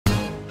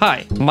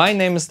Hi, my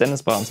name is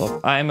Dennis Braunsdorf.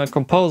 I am a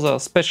composer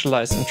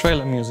specialized in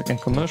trailer music and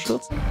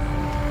commercials.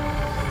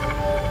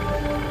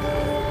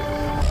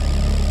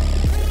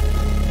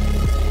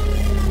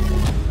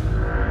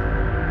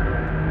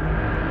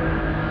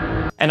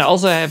 And I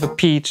also have a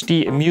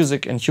PhD in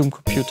music and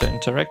human-computer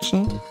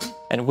interaction.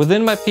 And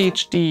within my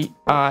PhD,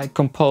 I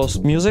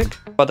composed music,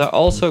 but I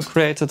also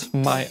created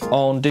my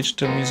own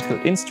digital musical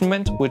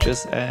instrument, which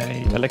is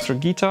an electric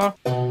guitar.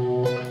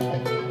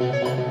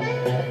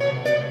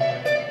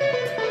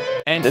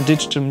 And a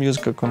digital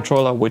musical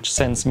controller which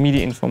sends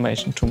MIDI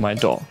information to my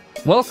DAW.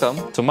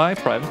 Welcome to my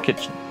private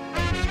kitchen.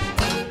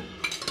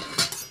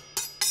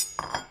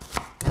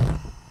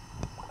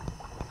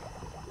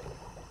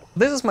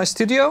 This is my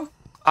studio.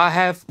 I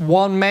have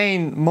one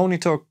main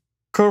monitor,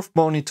 curved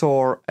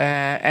monitor,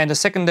 and a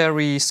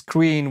secondary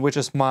screen which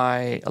is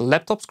my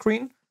laptop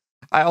screen.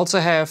 I also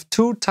have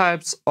two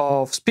types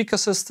of speaker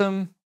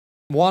system.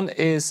 One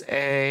is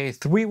a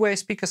three-way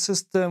speaker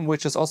system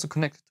which is also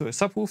connected to a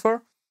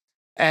subwoofer.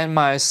 And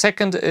my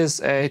second is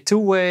a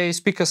two-way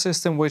speaker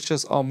system which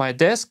is on my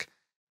desk,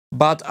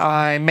 but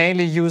I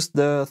mainly use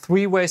the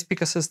three-way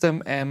speaker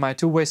system, and my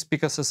two-way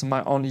speaker system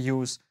I only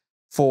use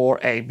for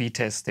A/B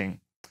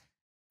testing.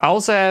 I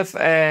also have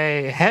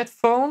a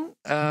headphone.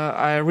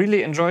 I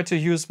really enjoy to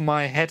use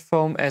my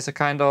headphone as a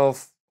kind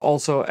of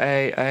also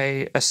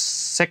a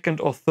second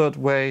or third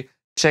way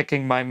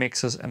checking my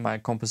mixes and my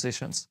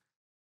compositions.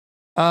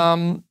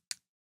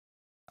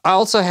 I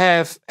also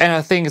have, and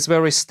I think it's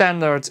very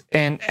standard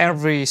in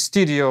every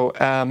studio,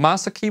 a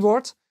master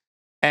keyboard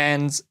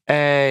and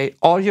a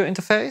audio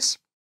interface.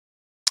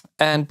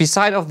 And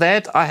beside of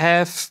that, I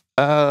have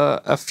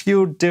a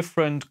few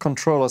different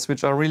controllers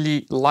which I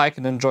really like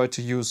and enjoy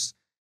to use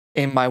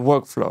in my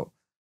workflow.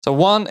 So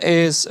one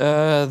is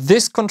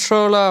this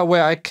controller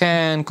where I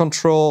can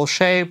control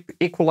shape,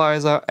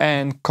 equalizer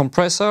and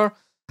compressor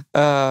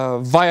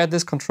via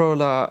this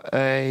controller,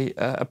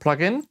 a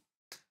plugin.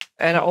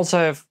 And I also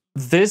have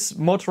this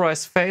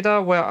motorized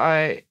fader where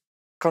I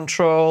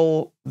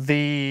control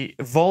the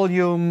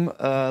volume,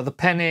 the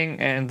panning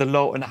and the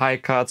low and high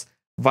cuts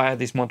via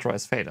these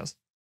motorized faders.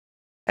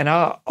 And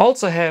I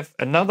also have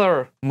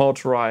another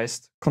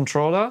motorized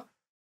controller,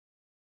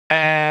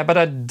 but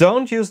I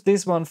don't use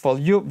this one for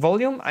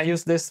volume. I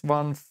use this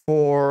one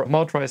for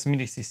motorized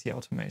MIDI CC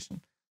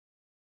automation.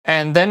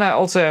 And then I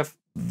also have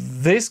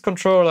this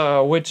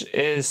controller which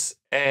is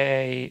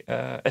a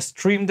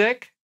stream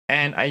deck,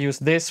 and I use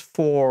this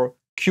for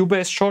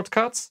Cubase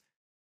shortcuts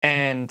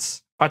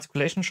and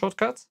articulation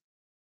shortcuts.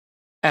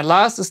 And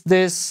last is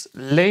this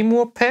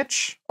Lemur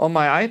patch on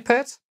my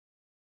iPad.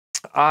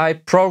 I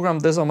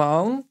programmed this on my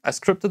own. I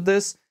scripted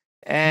this,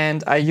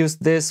 and I use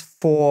this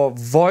for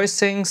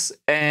voicings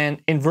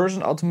and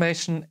inversion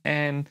automation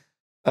and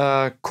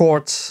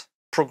chord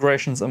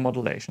progressions and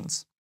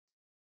modulations.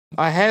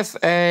 I have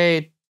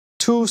a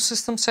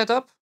two-system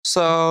setup.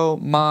 So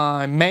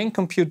my main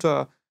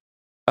computer,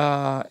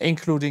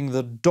 including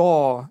the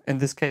DAW, in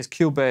this case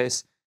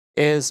Cubase,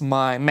 is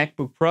my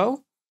MacBook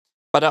Pro.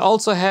 But I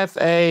also have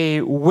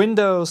a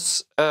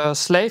Windows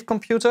slave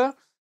computer,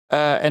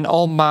 and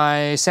all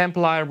my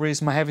sample libraries,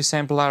 my heavy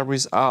sample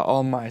libraries, are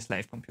on my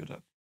slave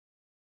computer.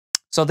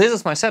 So this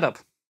is my setup.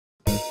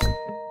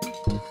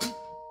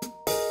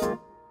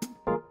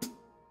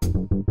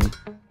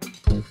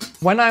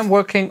 When I'm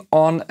working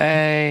on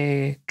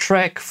a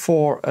track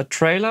for a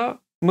trailer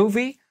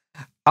movie,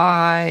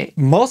 I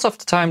most of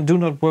the time do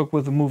not work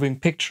with a moving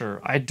picture.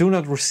 I do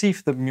not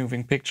receive the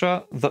moving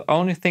picture. The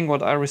only thing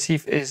what I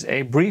receive is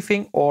a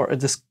briefing or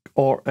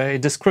a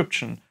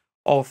description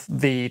of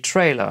the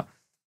trailer.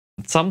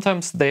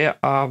 Sometimes they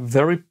are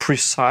very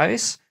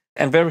precise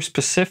and very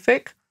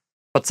specific,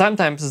 but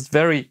sometimes it's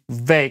very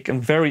vague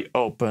and very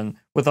open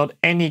without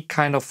any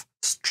kind of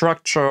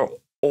structure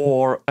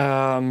or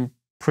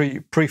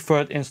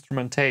preferred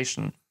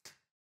instrumentation.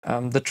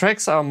 The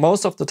tracks are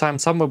most of the time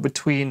somewhere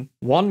between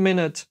 1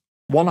 minute,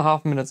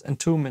 1.5 minutes and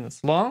 2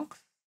 minutes long.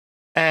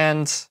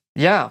 And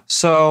yeah,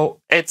 so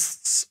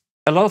it's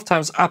a lot of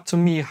times up to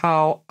me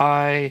how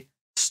I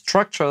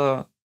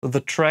structure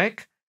the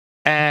track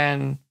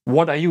and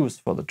what I use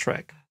for the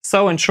track.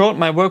 So in short,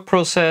 my work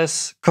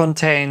process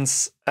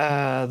contains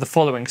the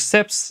following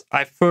steps.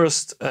 I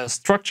first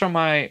structure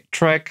my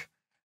track,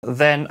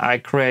 then I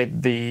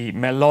create the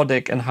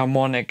melodic and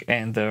harmonic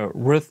and the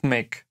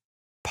rhythmic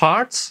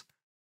parts.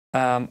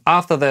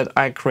 After that,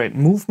 I create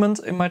movement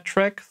in my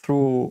track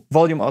through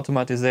volume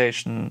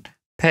automatization,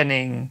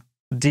 panning,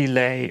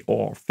 delay,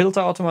 or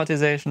filter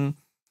automatization.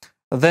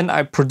 Then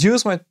I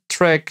produce my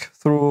track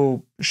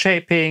through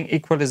shaping,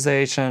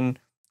 equalization,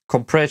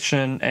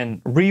 compression,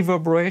 and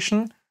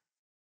reverberation.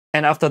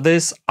 And after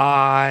this,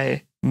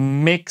 I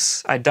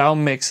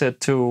down mix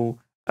it to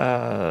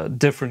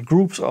different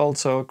groups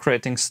also,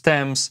 creating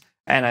stems,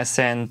 and I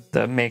send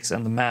the mix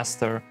and the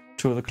master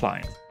to the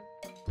client.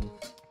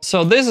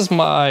 So this is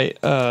my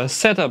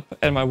setup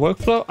and my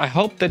workflow. I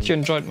hope that you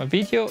enjoyed my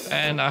video,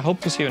 and I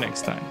hope to see you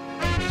next time.